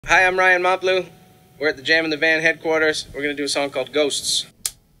Hi, I'm Ryan Montbleau. We're at the JAMINTHEVAN headquarters. We're going to do a song called Ghosts.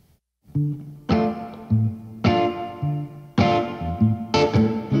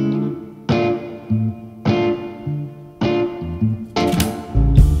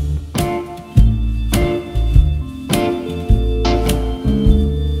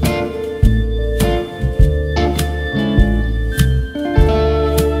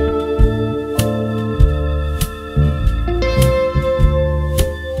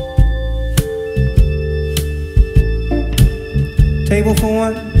 Table for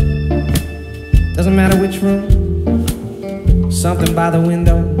one, doesn't matter which room. Something by the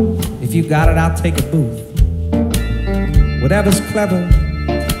window, if you got it, I'll take a booth. Whatever's clever,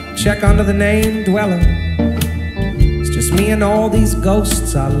 check under the name Dweller. It's just me and all these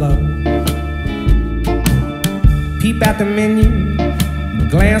ghosts I love. Peep at the menu,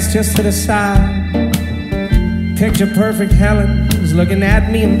 glance just to the side. Picture perfect Helen is looking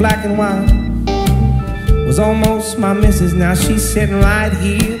at me in black and white. Was almost my missus, now she's sitting right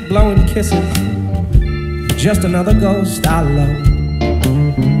here blowing kisses. Just another ghost I love.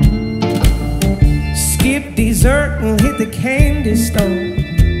 Skip dessert, we'll hit the candy store.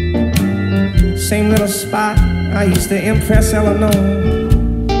 Same little spot I used to impress Eleanor.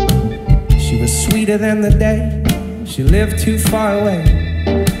 She was sweeter than the day, she lived too far away,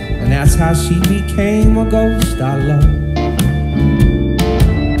 and that's how she became a ghost I love.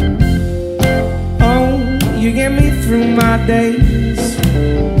 You get me through my days,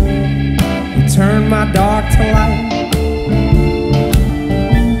 you turn my dark to light.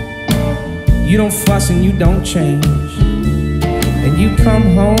 You don't fuss and you don't change, and you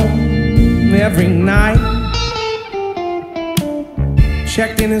come home every night.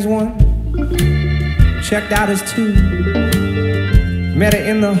 Checked in as one, checked out as two. Met her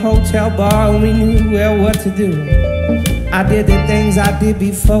in the hotel bar and we knew well what to do. I did the things I did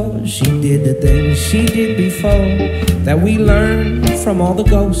before, she did the things she did before, that we learned from all the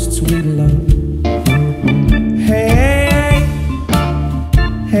ghosts we love. Hey,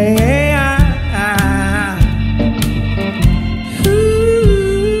 hey, hey.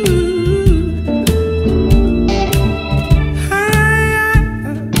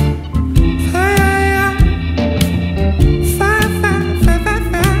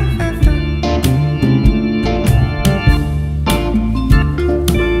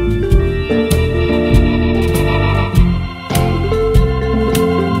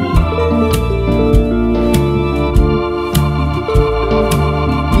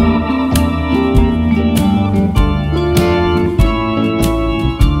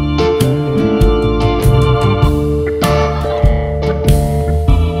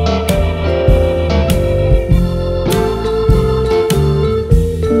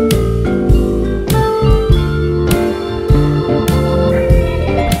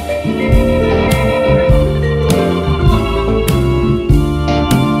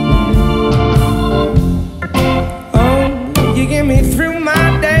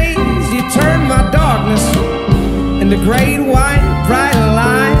 The great white bright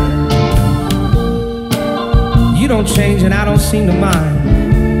line. You don't change and I don't seem to mind.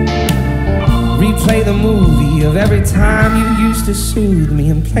 Replay the movie of every time you used to soothe me,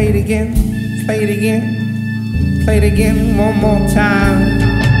 and play it again, play it again, play it again one more time.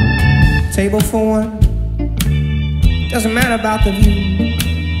 Table for one, doesn't matter about the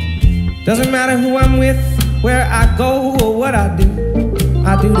view, doesn't matter who I'm with, where I go or what I do.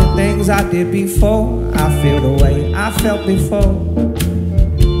 I do the things I did before, I feel the way I felt before,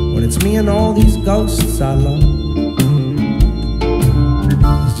 when it's me and all these ghosts I love.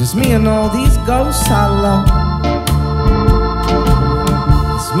 It's just me and all these ghosts I love.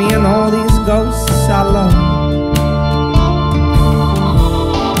 It's me and all these ghosts I love.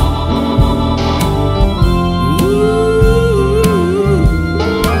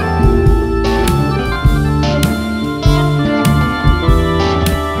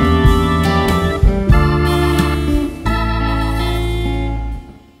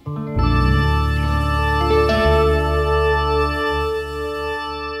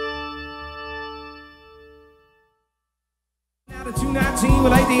 Now the 219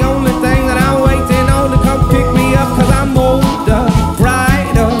 will ain't the only thing that I'm waiting on to come pick me up, cause I'm older,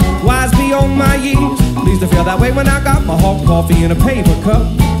 brighter, wise beyond my years. Pleased to feel that way when I got my hot coffee in a paper cup.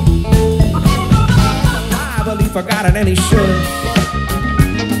 I believe forgot it and he should.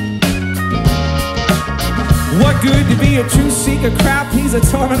 What good to be a truth seeker, crowd pleaser,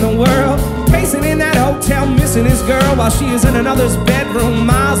 touring the world, pacing in that hotel, missing his girl while she is in another's bedroom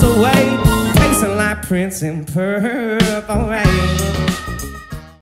miles away, pacing like Prince in purple rain.